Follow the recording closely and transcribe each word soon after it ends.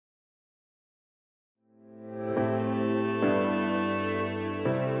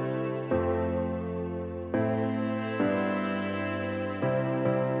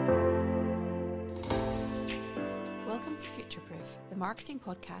marketing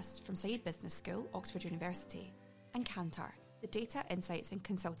podcast from Saïd Business School, Oxford University, and Kantar, the data, insights and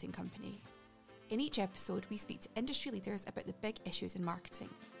consulting company. In each episode, we speak to industry leaders about the big issues in marketing,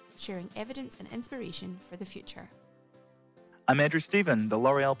 sharing evidence and inspiration for the future. I'm Andrew Stephen, the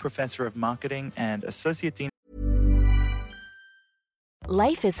L'Oréal Professor of Marketing and Associate Dean.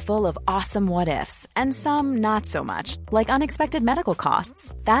 Life is full of awesome what-ifs, and some not so much, like unexpected medical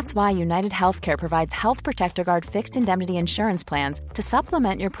costs. That's why United Healthcare provides Health Protector Guard fixed indemnity insurance plans to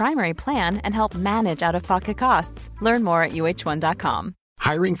supplement your primary plan and help manage out-of-pocket costs. Learn more at uh1.com.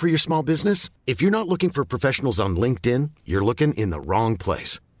 Hiring for your small business? If you're not looking for professionals on LinkedIn, you're looking in the wrong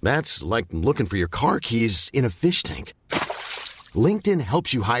place. That's like looking for your car keys in a fish tank. LinkedIn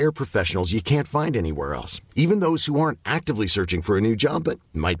helps you hire professionals you can't find anywhere else, even those who aren't actively searching for a new job but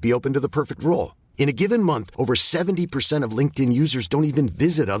might be open to the perfect role. In a given month, over 70% of LinkedIn users don't even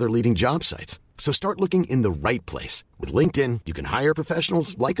visit other leading job sites. So start looking in the right place. With LinkedIn, you can hire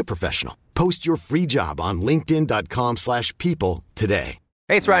professionals like a professional. Post your free job on linkedin.com/people today.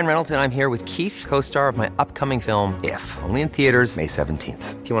 Hey, it's Ryan Reynolds, and I'm here with Keith, co-star of my upcoming film, If, only in theaters May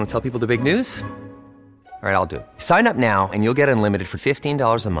 17th. Do you want to tell people the big news? All right, I'll do it. Sign up now and you'll get unlimited for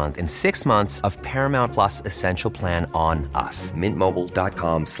 $15 a month and 6 months of Paramount Plus Essential Plan on us.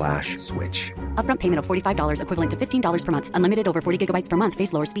 MintMobile.com/switch. Upfront payment of $45 equivalent to $15 per month. Unlimited over 40 gigabytes per month.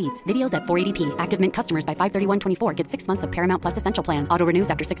 Face lower speeds. Videos at 480p. Active Mint customers by 531.24 get 6 months of Paramount Plus Essential Plan. Auto renews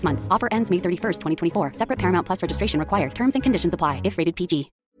after 6 months. Offer ends May 31st, 2024. Separate Paramount Plus registration required. Terms and conditions apply if rated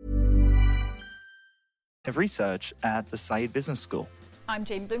PG. Of research at the Saïd Business School. I'm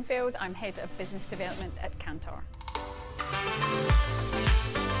Jane Bloomfield. I'm Head of Business Development at Kantar.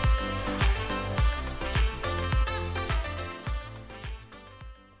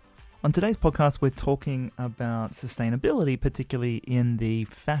 On today's podcast, we're talking about sustainability, particularly in the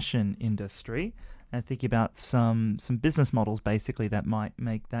fashion industry, and thinking about some business models, basically, that might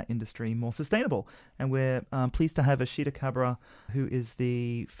make that industry more sustainable. And we're pleased to have Ishita Kabra, who is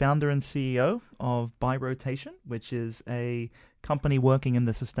the founder and CEO of By Rotation, which is a company working in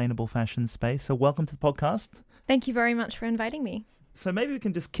the sustainable fashion space. So welcome to the podcast. Thank you very much for inviting me. So maybe we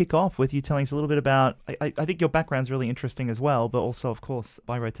can just kick off with you telling us a little bit about, I think your background's really interesting as well, but also, of course,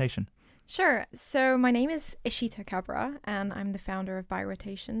 By Rotation. Sure. So my name is Ishita Kabra, and I'm the founder of By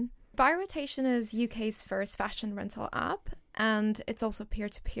Rotation. By Rotation is UK's first fashion rental app, and it's also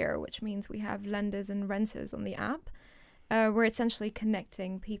peer-to-peer, which means we have lenders and renters on the app. We're essentially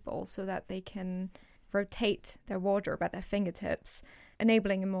connecting people so that they can rotate their wardrobe at their fingertips,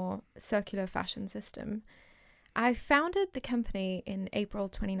 enabling a more circular fashion system. I founded the company in April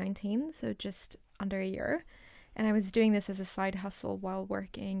 2019, so just under a year, and I was doing this as a side hustle while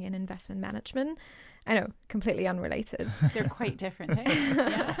working in investment management. I know, completely unrelated. They're quite different things,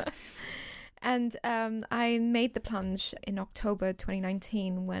 yeah. And I made the plunge in October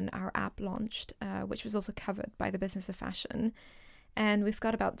 2019 when our app launched, which was also covered by the Business of Fashion. And we've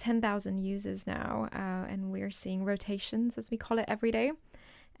got about 10,000 users now, and we're seeing rotations, as we call it, every day.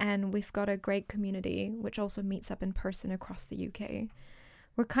 And we've got a great community, which also meets up in person across the UK.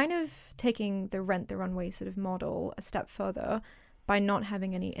 We're kind of taking the Rent the Runway sort of model a step further by not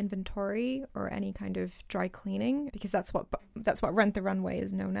having any inventory or any kind of dry cleaning, because that's what Rent the Runway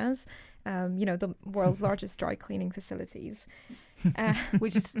is known as. The world's largest dry cleaning facilities,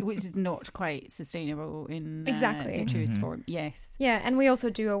 which is not quite sustainable in exactly the truest form. Yes. Yeah, and we also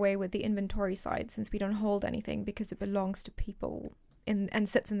do away with the inventory side since we don't hold anything because it belongs to people and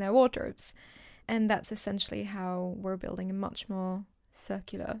sits in their wardrobes, and that's essentially how we're building a much more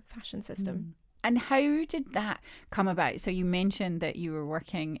circular fashion system. And how did that come about? So you mentioned that you were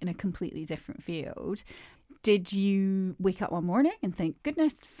working in a completely different field. Did you wake up one morning and think,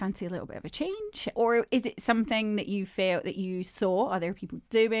 goodness, fancy a little bit of a change? Or is it something that you felt that you saw other people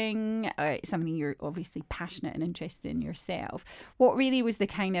doing, something you're obviously passionate and interested in yourself? What really was the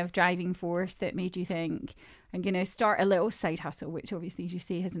kind of driving force that made you think, I'm going to start a little side hustle, which obviously, as you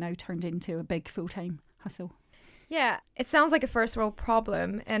say, has now turned into a big full-time hustle? Yeah, it sounds like a first world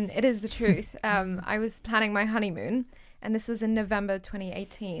problem, and it is the truth. I was planning my honeymoon, and this was in November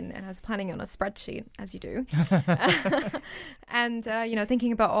 2018, and I was planning on a spreadsheet, as you do. And,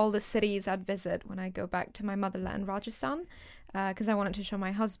 thinking about all the cities I'd visit when I go back to my motherland, Rajasthan, because I wanted to show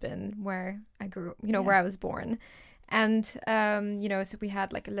my husband where I grew, where I was born. And, so we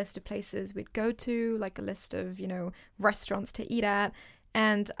had like a list of places we'd go to, like a list of, restaurants to eat at.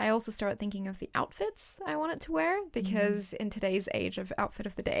 And I also started thinking of the outfits I wanted to wear, because in today's age of outfit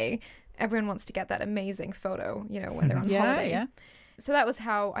of the day, everyone wants to get that amazing photo, when they're on holiday. Yeah. So that was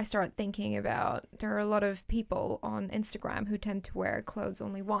how I started thinking about, there are a lot of people on Instagram who tend to wear clothes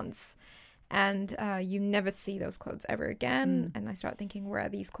only once. and you never see those clothes ever again. And I start thinking, where are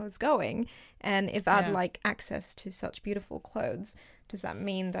these clothes going? And if I'd like access to such beautiful clothes, does that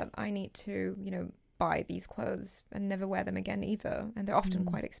mean that I need to, buy these clothes and never wear them again either? And they're often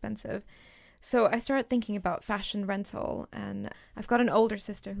quite expensive. So I started thinking about fashion rental, and I've got an older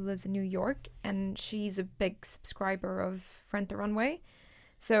sister who lives in New York, and she's a big subscriber of Rent the Runway.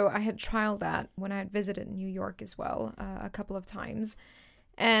 So I had trialed that when I had visited New York as well a couple of times.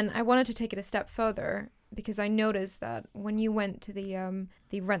 And I wanted to take it a step further because I noticed that when you went to the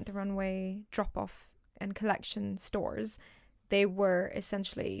Rent the Runway drop-off and collection stores, they were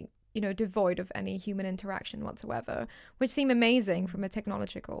essentially, devoid of any human interaction whatsoever, which seemed amazing from a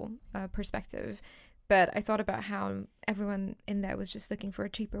technological perspective. But I thought about how everyone in there was just looking for a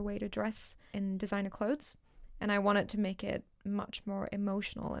cheaper way to dress in designer clothes. And I wanted to make it much more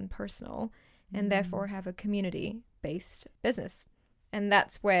emotional and personal, and therefore have a community-based business. And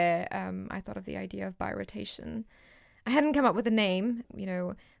that's where I thought of the idea of Buy Rotation. I hadn't come up with a name.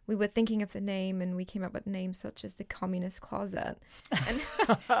 We were thinking of the name, and we came up with names such as the Communist Closet. And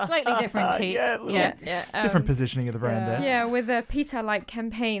slightly different take. Different positioning of the brand there. Yeah, with the PETA-like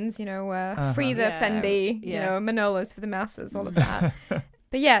campaigns, free the Fendi, Manolos for the masses, all of that.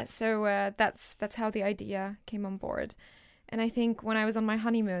 But yeah, so that's how the idea came on board. And I think when I was on my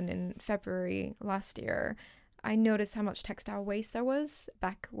honeymoon in February last year, I noticed how much textile waste there was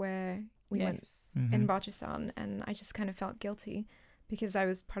back where we went in Rajasthan, and I just kind of felt guilty because I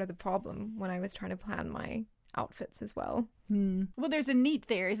was part of the problem when I was trying to plan my outfits as well. Well, there's a need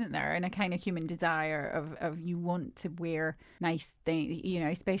there, isn't there, and a kind of human desire of you want to wear nice things,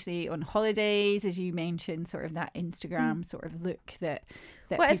 especially on holidays, as you mentioned, sort of that Instagram sort of look that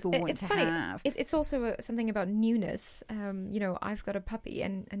people want to have. It's also something about newness. I've got a puppy,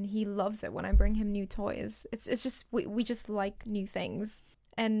 and he loves it when I bring him new toys. It's just we just like new things,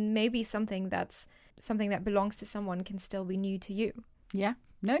 and maybe something that belongs to someone can still be new to you. Yeah.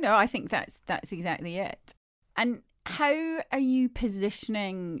 No, I think that's exactly it. And how are you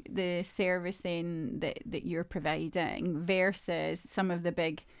positioning the service then that you're providing versus some of the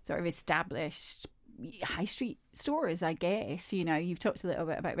big sort of established high street stores, I guess? You've talked a little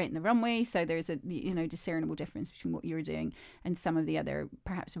bit about Rent the Runway, so there's a discernible difference between what you're doing and some of the other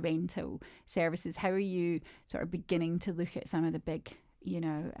perhaps rental services. How are you sort of beginning to look at some of the big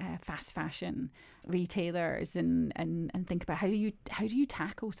fast fashion retailers and think about how do you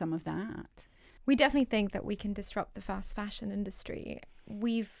tackle some of that? We definitely think that we can disrupt the fast fashion industry.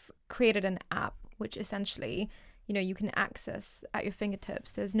 We've created an app which essentially, you can access at your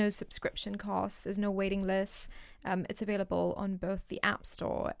fingertips. There's no subscription costs. There's no waiting lists. It's available on both the App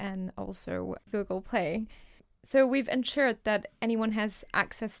Store and also Google Play. So we've ensured that anyone has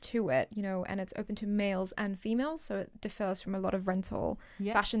access to it, and it's open to males and females. So it differs from a lot of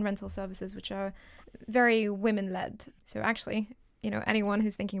fashion rental services, which are very women-led. So actually, anyone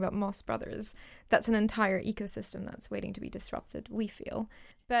who's thinking about Moss Brothers, that's an entire ecosystem that's waiting to be disrupted, we feel.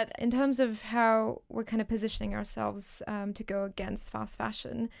 But in terms of how we're kind of positioning ourselves to go against fast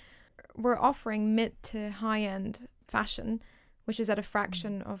fashion, we're offering mid to high-end fashion, which is at a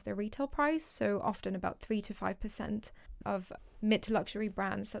fraction of the retail price, so often about 3 to 5% of mid to luxury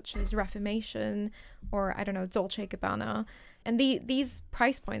brands such as Reformation or, Dolce & Gabbana. And these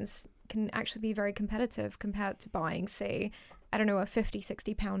price points can actually be very competitive compared to buying, say, a 50,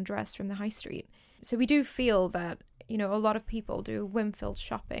 60 pound dress from the high street. So we do feel that, a lot of people do whim-filled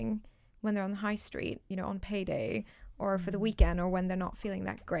shopping when they're on the high street, on payday or for the weekend or when they're not feeling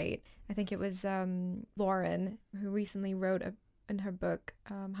that great. I think it was Lauren who recently wrote in her book,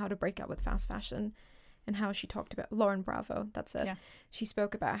 How to Break Up with Fast Fashion, and how she talked about Lauren Bravo. That's it. Yeah. She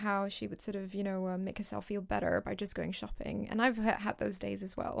spoke about how she would sort of, make herself feel better by just going shopping. And I've had those days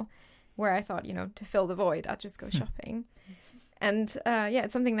as well, where I thought, to fill the void, I'd just go shopping. And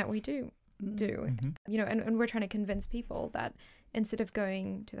it's something that we do, and we're trying to convince people that instead of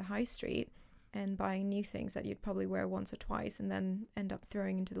going to the high street and buying new things that you'd probably wear once or twice and then end up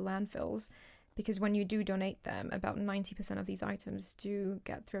throwing into the landfills, because when you do donate them, about 90% of these items do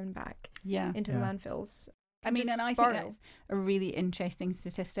get thrown back into the landfills. I think that's a really interesting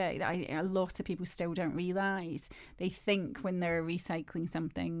statistic that a lot of people still don't realise. They think when they're recycling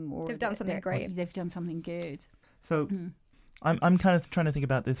something or they've done something great, they've done something good. So I'm kind of trying to think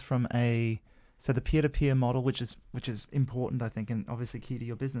about this from the peer-to-peer model, which is important, I think, and obviously key to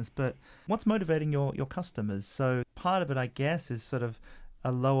your business. But what's motivating your customers? So part of it, I guess, is sort of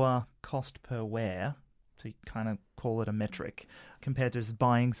a lower cost per wear, to kind of call it a metric, compared to just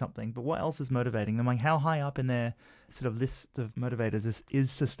buying something. But what else is motivating them? Like, how high up in their sort of list of motivators is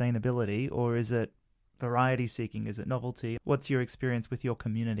sustainability, or is it variety seeking? Is it novelty? What's your experience with your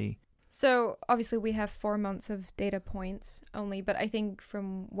community? So obviously we have 4 months of data points only, but I think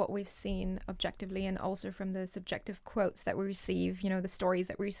from what we've seen objectively and also from the subjective quotes that we receive, the stories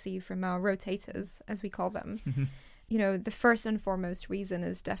that we receive from our rotators, as we call them, the first and foremost reason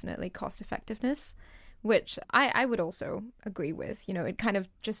is definitely cost effectiveness, which I would also agree with. It kind of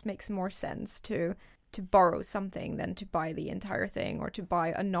just makes more sense to borrow something than to buy the entire thing or to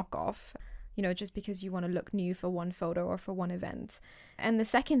buy a knockoff, just because you want to look new for one photo or for one event. And the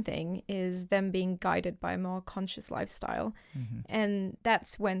second thing is them being guided by a more conscious lifestyle. And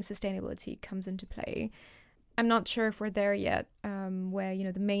that's when sustainability comes into play. I'm not sure if we're there yet, where,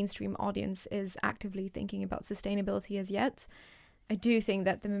 the mainstream audience is actively thinking about sustainability as yet. I do think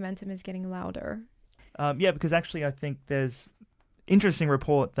that the momentum is getting louder. Because actually I think there's interesting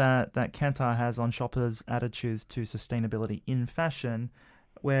report that Kantar has on shoppers' attitudes to sustainability in fashion,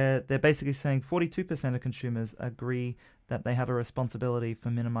 where they're basically saying 42% of consumers agree that they have a responsibility for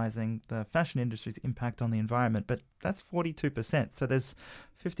minimizing the fashion industry's impact on the environment. But that's 42%. So there's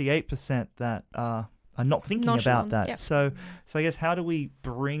 58% that are not thinking about that. Yep. So I guess, how do we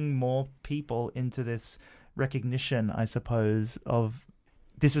bring more people into this recognition, I suppose, of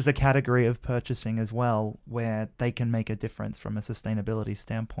this is a category of purchasing as well where they can make a difference from a sustainability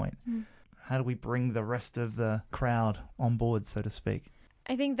standpoint? How do we bring the rest of the crowd on board, so to speak?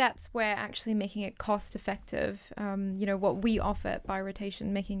 I think that's where actually making it cost effective, what we offer at Buy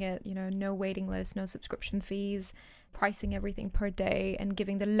Rotation, making it, no waiting list, no subscription fees, pricing everything per day and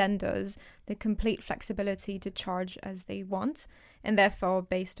giving the lenders the complete flexibility to charge as they want. And therefore,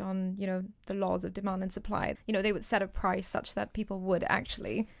 based on, the laws of demand and supply, they would set a price such that people would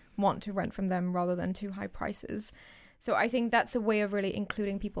actually want to rent from them rather than too high prices. So I think that's a way of really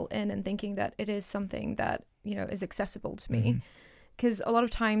including people in and thinking that it is something that, is accessible to me. Because a lot of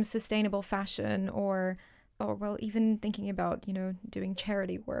times sustainable fashion or even thinking about, doing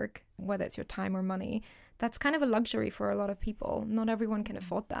charity work, whether it's your time or money, that's kind of a luxury for a lot of people. Not everyone can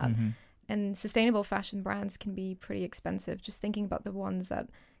afford that. And sustainable fashion brands can be pretty expensive. Just thinking about the ones that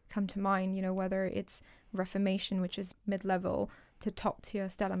come to mind, whether it's Reformation, which is mid-level, to top tier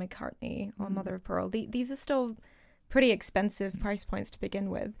Stella McCartney or Mother of Pearl. These are still pretty expensive price points to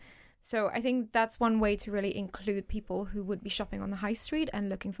begin with. So I think that's one way to really include people who would be shopping on the high street and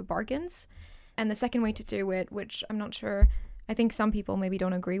looking for bargains. And the second way to do it, which I'm not sure, I think some people maybe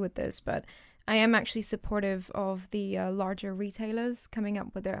don't agree with this, but I am actually supportive of the larger retailers coming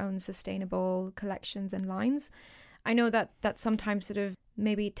up with their own sustainable collections and lines. I know that sometimes sort of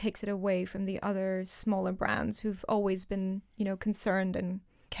maybe takes it away from the other smaller brands who've always been, concerned and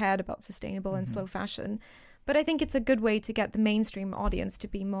cared about sustainable and slow fashion. But I think it's a good way to get the mainstream audience to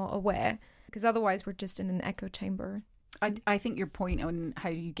be more aware, because otherwise we're just in an echo chamber. I think your point on how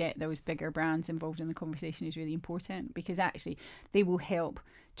you get those bigger brands involved in the conversation is really important, because actually they will help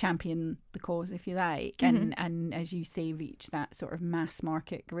champion the cause, if you like, and as you say, reach that sort of mass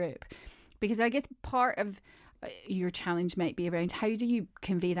market group. Because I guess part of your challenge might be around how do you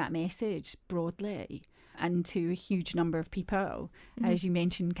convey that message broadly and to a huge number of people. As you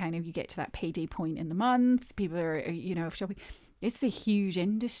mentioned, kind of you get to that payday point in the month, people are, shopping. It's a huge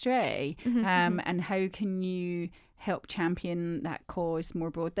industry. And how can you help champion that cause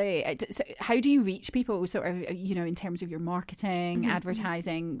more broadly? So how do you reach people sort of, in terms of your marketing,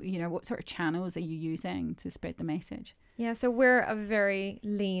 advertising, what sort of channels are you using to spread the message? Yeah, so we're a very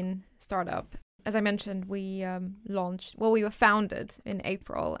lean startup. As I mentioned, we we were founded in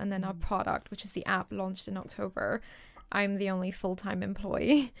April, and then our product, which is the app, launched in October. I'm the only full-time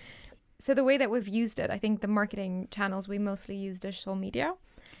employee. So the way that we've used it, I think the marketing channels, we mostly use digital media.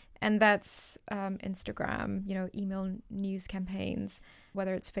 And that's Instagram, email news campaigns,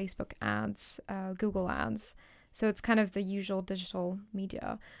 whether it's Facebook ads, Google ads. So it's kind of the usual digital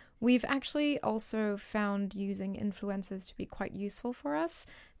media. We've actually also found using influencers to be quite useful for us,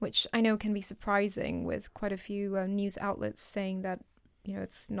 which I know can be surprising with quite a few news outlets saying that,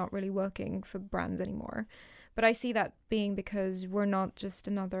 it's not really working for brands anymore. But I see that being because we're not just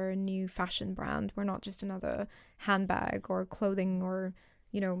another new fashion brand. We're not just another handbag or clothing or,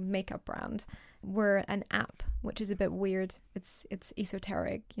 makeup brand. We're an app, which is a bit weird. It's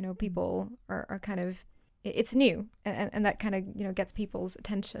esoteric. People are kind of, it's new, and that kind of, gets people's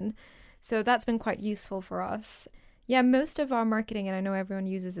attention. So that's been quite useful for us. Yeah, most of our marketing, and I know everyone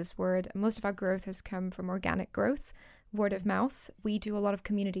uses this word, most of our growth has come from organic growth, word of mouth. We do a lot of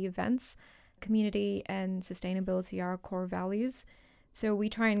community events. Community and sustainability are our core values. So we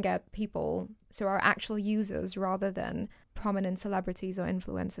try and get people, so our actual users rather than prominent celebrities or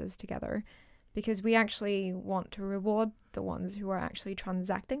influencers together, because we actually want to reward the ones who are actually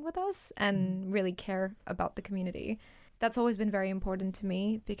transacting with us and really care about the community. That's always been very important to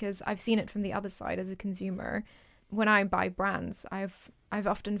me because I've seen it from the other side as a consumer. When I buy brands, I've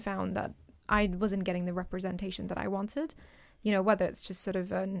often found that I wasn't getting the representation that I wanted, whether it's just sort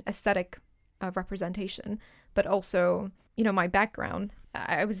of an aesthetic representation, but also, my background.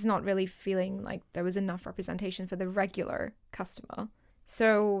 I was not really feeling like there was enough representation for the regular customer.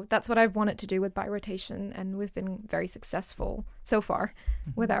 So that's what I've wanted to do with By Rotation, and we've been very successful so far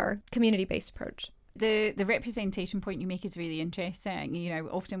with our community-based approach. The representation point you make is really interesting.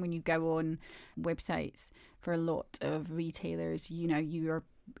 Often when you go on websites for a lot of retailers, you're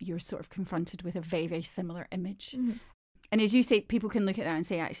sort of confronted with a very, very similar image. Mm-hmm. And as you say, people can look at that and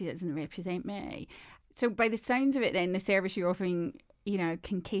say, actually, that doesn't represent me. So by the sounds of it, then, the service you're offering,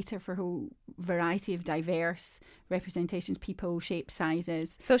 can cater for a whole variety of diverse representations, people, shapes,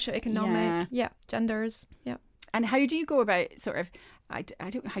 sizes. Socioeconomic, genders, yeah. And how do you go about sort of, I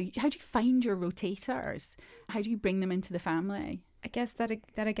don't know, how do you find your rotators? How do you bring them into the family? I guess that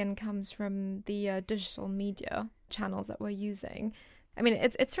again comes from the digital media channels that we're using. I mean,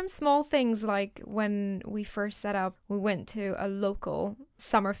 it's from small things like when we first set up, we went to a local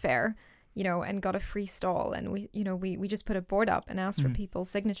summer fair, and got a free stall, and we just put a board up and asked for people's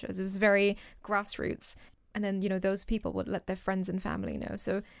signatures. It was very grassroots. And then, those people would let their friends and family know.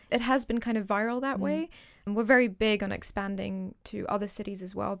 So it has been kind of viral that way. And we're very big on expanding to other cities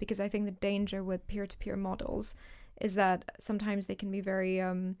as well, because I think the danger with peer-to-peer models is that sometimes they can be very,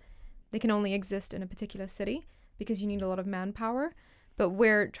 they can only exist in a particular city because you need a lot of manpower. But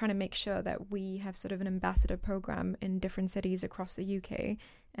we're trying to make sure that we have sort of an ambassador program in different cities across the UK,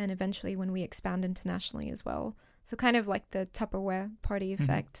 and eventually when we expand internationally as well. So kind of like the Tupperware party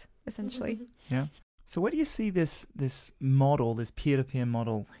effect, essentially. Yeah. So where do you see this model, this peer-to-peer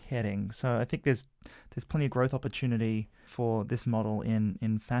model heading? So I think there's plenty of growth opportunity for this model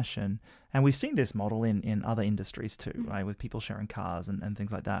in fashion. And we've seen this model in other industries too, right? With people sharing cars and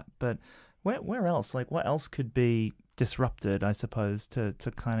things like that. But where else? Like, what else could be disrupted, I suppose, to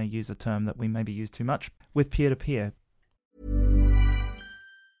kind of use a term that we maybe use too much with peer-to-peer?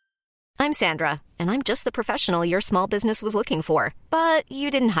 I'm Sandra, and I'm just the professional your small business was looking for. But you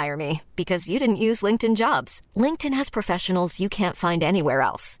didn't hire me because you didn't use LinkedIn Jobs. LinkedIn has professionals you can't find anywhere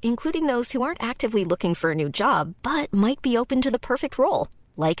else, including those who aren't actively looking for a new job, but might be open to the perfect role,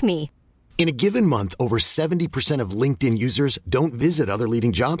 like me. In a given month, over 70% of LinkedIn users don't visit other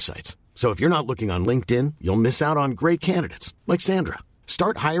leading job sites. So if you're not looking on LinkedIn, you'll miss out on great candidates like Sandra.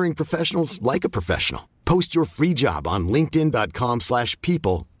 Start hiring professionals like a professional. Post your free job on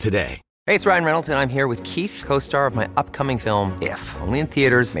linkedin.com/people today. Hey, it's Ryan Reynolds, and I'm here with Keith, co-star of my upcoming film, If, only in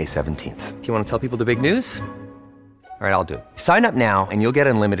theaters May 17th. Do you want to tell people the big news? All right, I'll do it. Sign up now and you'll get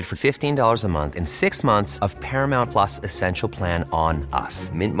unlimited for $15 a month and 6 months of Paramount Plus Essential Plan on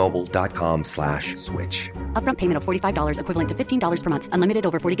us. MintMobile.com/switch. Upfront payment of $45 equivalent to $15 per month. Unlimited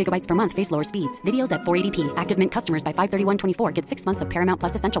over 40 gigabytes per month. Face lower speeds. Videos at 480p. Active Mint customers by 531.24 get 6 months of Paramount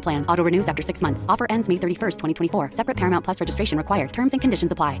Plus Essential Plan. Auto renews after 6 months. Offer ends May 31st, 2024. Separate Paramount Plus registration required. Terms and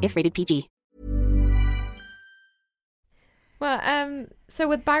conditions apply if rated PG. Well, so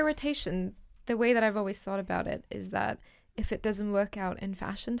with By Rotation, the way that I've always thought about it is that if it doesn't work out in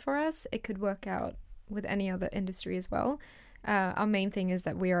fashion for us, it could work out with any other industry as well. Our main thing is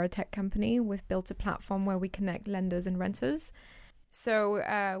that we are a tech company. We've built a platform where we connect lenders and renters. So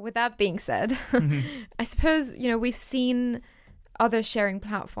with that being said, I suppose, we've seen other sharing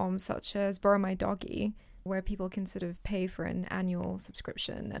platforms such as Borrow My Doggy, where people can sort of pay for an annual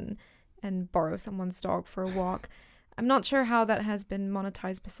subscription and borrow someone's dog for a walk. I'm not sure how that has been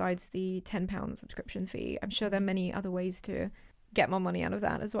monetized besides the £10 subscription fee. I'm sure there are many other ways to get more money out of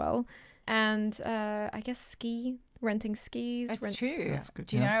that as well. And I guess renting skis. That's true. That's good,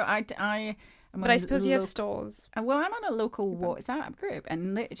 Do you know, I'm but I suppose you have stores. Well, I'm on a local WhatsApp group,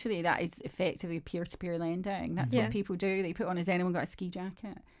 and literally that is effectively peer-to-peer lending. That's what people do. They put on, has anyone got a ski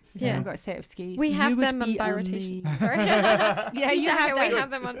jacket? Has anyone got a set of skis? We have them on By Rotation. Sorry. Yeah, you have them. We have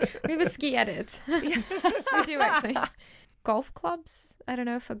them on. We have a ski edit. We do actually. Golf clubs. I don't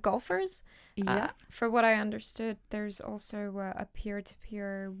know, for golfers. Yeah. For what I understood, there's also a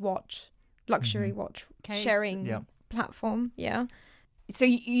peer-to-peer luxury watch sharing platform. Yeah. So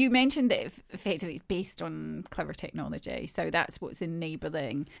you mentioned that effectively it's based on clever technology. So that's what's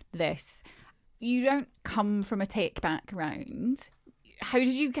enabling this. You don't come from a tech background. How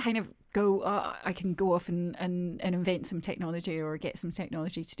did you kind of go, I can go off and invent some technology or get some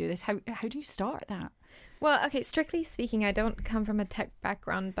technology to do this? How do you start that? Well, okay, strictly speaking, I don't come from a tech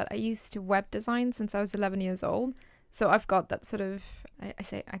background, but I used to web design since I was 11 years old. So I've got that sort of,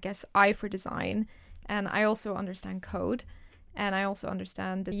 I guess, eye for design. And I also understand code. And I also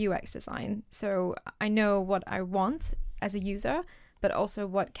understand the UX design. So I know what I want as a user, but also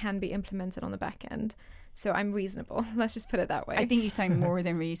what can be implemented on the back end. So I'm reasonable. Let's just put it that way. I think you sound more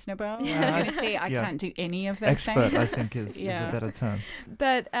than reasonable. I was going to say I can't do any of those Expert, things. I think, is a better term.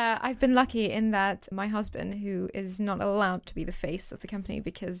 But I've been lucky in that my husband, who is not allowed to be the face of the company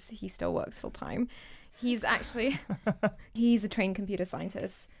because he still works full time, he's a trained computer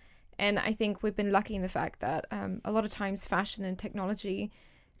scientist. And I think we've been lucky in the fact that a lot of times fashion and technology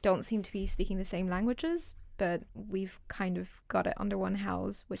don't seem to be speaking the same languages, but we've kind of got it under one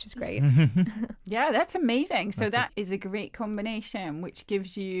house, which is great. Yeah, that's amazing. So that is a great combination, which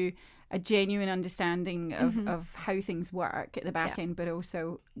gives you a genuine understanding of how things work at the back end, but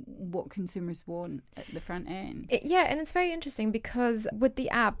also what consumers want at the front end. And it's very interesting because with the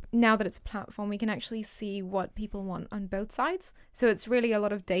app, now that it's a platform, we can actually see what people want on both sides. So it's really a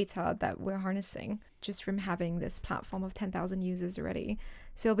lot of data that we're harnessing just from having this platform of 10,000 users already.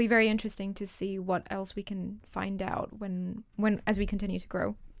 So it'll be very interesting to see what else we can find out when as we continue to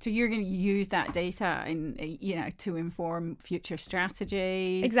grow. So you're going to use that data and to inform future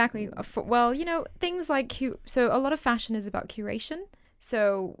strategies. Exactly. Well, things like so a lot of fashion is about curation.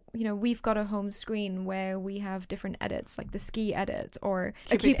 So, we've got a home screen where we have different edits, like the ski edit or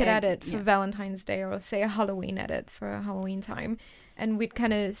a Cupid edit for Valentine's Day, or say a Halloween edit for Halloween time. And we'd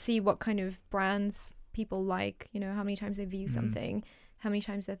kind of see what kind of brands people like, how many times they view something, how many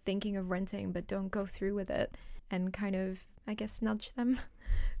times they're thinking of renting but don't go through with it, and kind of, I guess, nudge them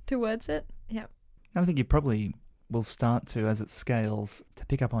towards it. Yeah. I think you probably will start to, as it scales, to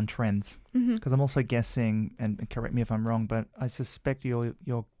pick up on trends. Because I'm also guessing, and correct me if I'm wrong, but I suspect your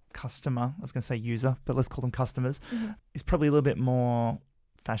customer, I was going to say user, but let's call them customers, is probably a little bit more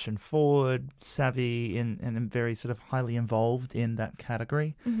fashion forward, savvy, and very sort of highly involved in that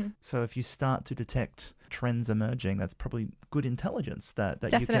category. So if you start to detect trends emerging, that's probably good intelligence that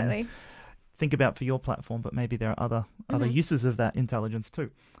you can think about for your platform, but maybe there are other uses of that intelligence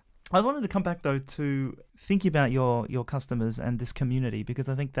too. I wanted to come back though to thinking about your customers and this community, because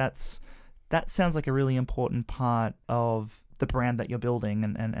I think that sounds like a really important part of the brand that you're building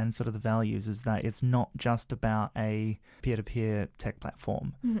and sort of the values, is that it's not just about a peer-to-peer tech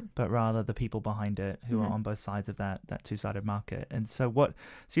platform, but rather the people behind it who are on both sides of that two-sided market. And so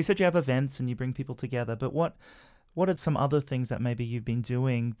you said you have events and you bring people together, but what are some other things that maybe you've been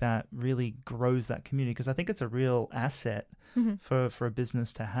doing that really grows that community? Because I think it's a real asset for a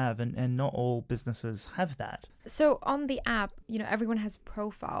business to have, and not all businesses have that. So on the app, everyone has a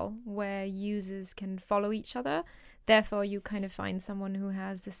profile where users can follow each other. Therefore, you kind of find someone who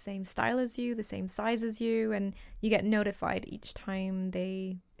has the same style as you, the same size as you, and you get notified each time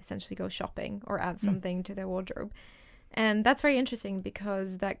they essentially go shopping or add something to their wardrobe. And that's very interesting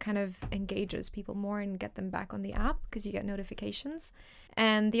because that kind of engages people more and get them back on the app because you get notifications.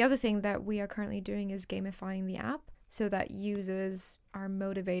 And the other thing that we are currently doing is gamifying the app so that users are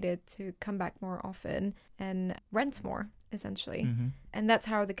motivated to come back more often and rent more, essentially. And that's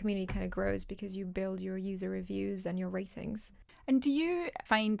how the community kind of grows, because you build your user reviews and your ratings. And do you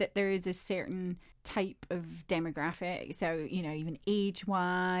find that there is a certain type of demographic? So, even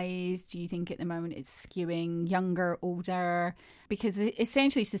age-wise, do you think at the moment it's skewing younger, older? Because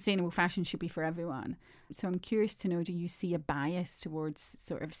essentially sustainable fashion should be for everyone. So I'm curious to know, do you see a bias towards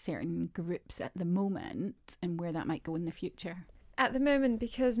sort of certain groups at the moment and where that might go in the future? At the moment,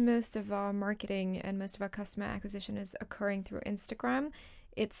 because most of our marketing and most of our customer acquisition is occurring through Instagram,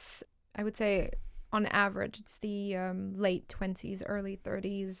 it's, I would say, on average, it's the late 20s, early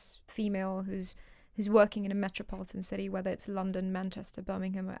 30s female who's working in a metropolitan city, whether it's London, Manchester,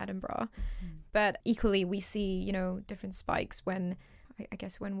 Birmingham, or Edinburgh. But equally, we see, different spikes when, I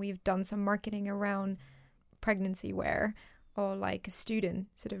guess, when we've done some marketing around pregnancy wear, or like a student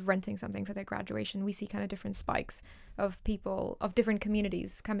sort of renting something for their graduation, we see kind of different spikes of people of different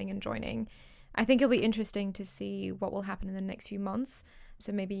communities coming and joining. I think it'll be interesting to see what will happen in the next few months.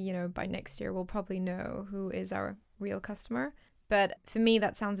 So maybe, by next year, we'll probably know who is our real customer. But for me,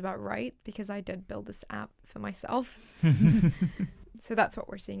 that sounds about right, because I did build this app for myself. So that's what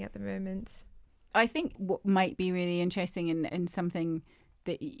we're seeing at the moment. I think what might be really interesting and something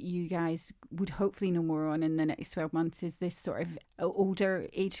that you guys would hopefully know more on in the next 12 months is this sort of older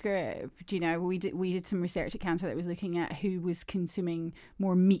age group. We did some research at Kantar that was looking at who was consuming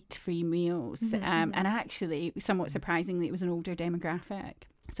more meat-free meals. And actually, somewhat surprisingly, it was an older demographic,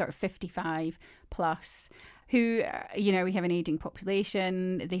 sort of 55 plus, who, we have an aging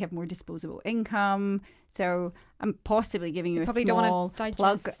population, they have more disposable income. So I'm possibly giving you a small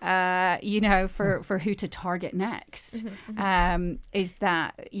plug, for who to target next. Is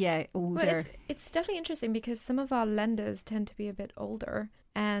that, older? Well, it's definitely interesting because some of our lenders tend to be a bit older.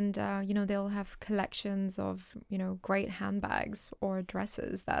 And, they'll have collections of, great handbags or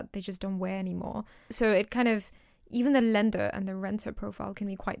dresses that they just don't wear anymore. So it kind of, even the lender and the renter profile can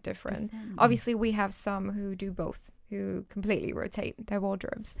be quite different. Obviously, we have some who do both, who completely rotate their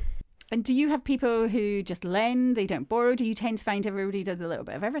wardrobes. And do you have people who just lend, they don't borrow? Do you tend to find everybody does a little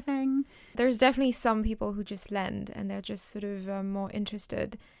bit of everything? There's definitely some people who just lend, and they're just sort of more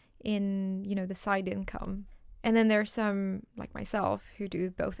interested in, the side income. And then there's some, like myself, who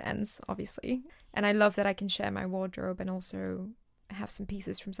do both ends, obviously. And I love that I can share my wardrobe and also have some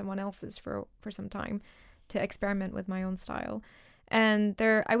pieces from someone else's for some time to experiment with my own style. And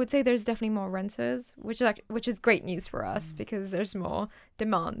I would say there's definitely more renters, which is great news for us because there's more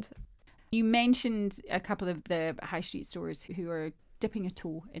demand. You mentioned a couple of the high street stores who are dipping a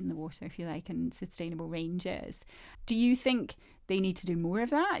toe in the water, if you like, in sustainable ranges. Do you think they need to do more of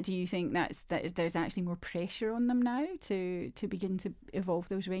that? Do you think that there's actually more pressure on them now to begin to evolve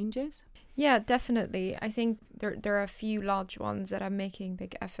those ranges? Yeah, definitely. I think there are a few large ones that are making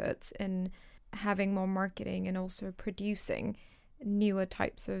big efforts in having more marketing and also producing newer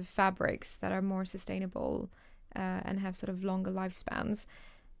types of fabrics that are more sustainable and have sort of longer lifespans.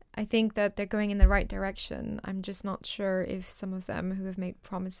 I think that they're going in the right direction. I'm just not sure if some of them who have made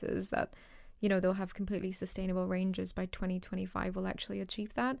promises that, they'll have completely sustainable ranges by 2025 will actually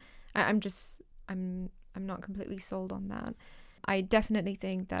achieve that. I'm not completely sold on that. I definitely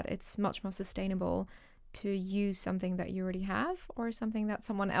think that it's much more sustainable to use something that you already have or something that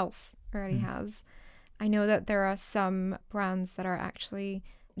someone else already has. I know that there are some brands that are actually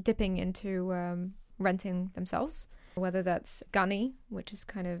dipping into renting themselves, whether that's Gunny, which is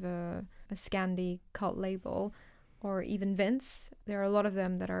kind of a Scandi cult label, or even Vince. There are a lot of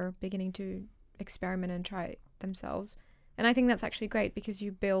them that are beginning to experiment and try it themselves. And I think that's actually great because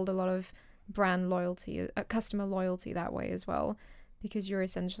you build a lot of brand loyalty, customer loyalty that way as well, because you're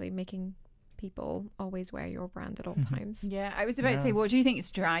essentially making people always wear your brand at all times. Yeah, I was about to say, what do you think is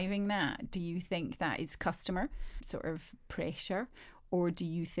driving that? Do you think that is customer sort of pressure? Or do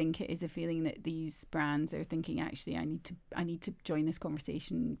you think it is a feeling that these brands are thinking, actually, I need to join this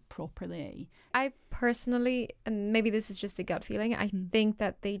conversation properly? I personally, and maybe this is just a gut feeling, I think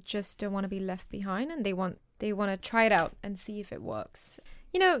that they just don't want to be left behind, and they want to try it out and see if it works.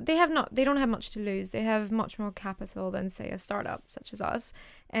 They don't have much to lose. They have much more capital than, say, a startup such as us,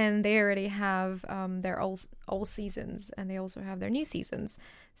 and they already have their old seasons, and they also have their new seasons.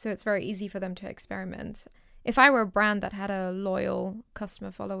 So it's very easy for them to experiment. If I were a brand that had a loyal customer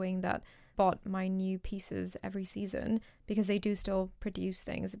following that bought my new pieces every season, because they do still produce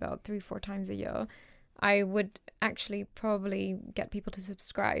things about 3-4 times a year, I would actually probably get people to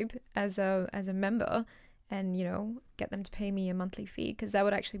subscribe as a member and, get them to pay me a monthly fee, because that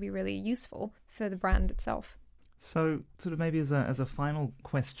would actually be really useful for the brand itself. So sort of maybe as a final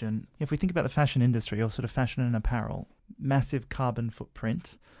question, if we think about the fashion industry or sort of fashion and apparel, massive carbon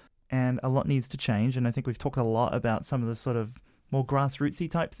footprint, and a lot needs to change. And I think we've talked a lot about some of the sort of more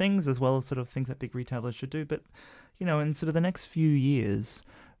grassrootsy type things, as well as sort of things that big retailers should do. But, in sort of the next few years,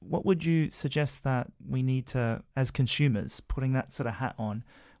 what would you suggest that we need to, as consumers, putting that sort of hat on,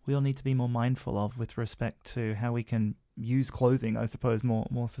 we all need to be more mindful of with respect to how we can use clothing, I suppose, more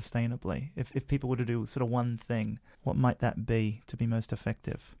sustainably? If people were to do sort of one thing, what might that be to be most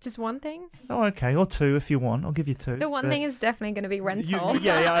effective? Just one thing? Oh, okay, or two if you want. I'll give you two. The one thing is definitely going to be rental. I'm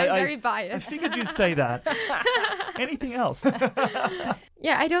very biased. I figured you'd say that. Anything else?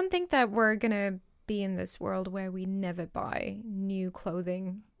 Yeah, I don't think that we're going to be in this world where we never buy new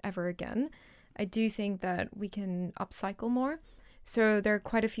clothing ever again. I do think that we can upcycle more. So there are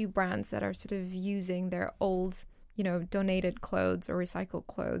quite a few brands that are sort of using their old, donated clothes or recycled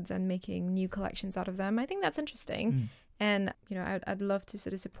clothes and making new collections out of them. I think that's interesting. And, I'd love to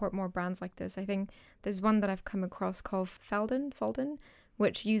sort of support more brands like this. I think there's one that I've come across called Falden,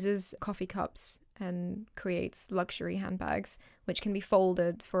 which uses coffee cups and creates luxury handbags, which can be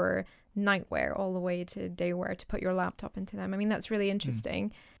folded for nightwear all the way to daywear to put your laptop into them. I mean, that's really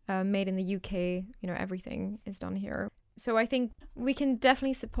interesting. Made in the UK, everything is done here. So I think we can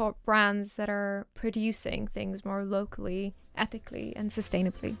definitely support brands that are producing things more locally, ethically, and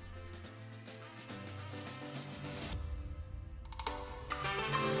sustainably.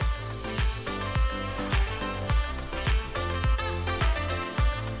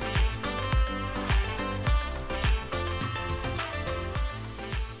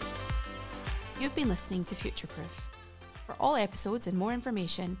 You've been listening to Futureproof. For all episodes and more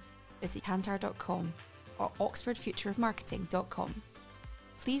information, visit kantar.com or oxfordfutureofmarketing.com.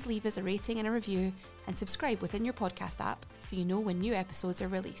 Please leave us a rating and a review and subscribe within your podcast app so you know when new episodes are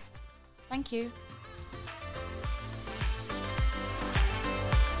released. Thank you.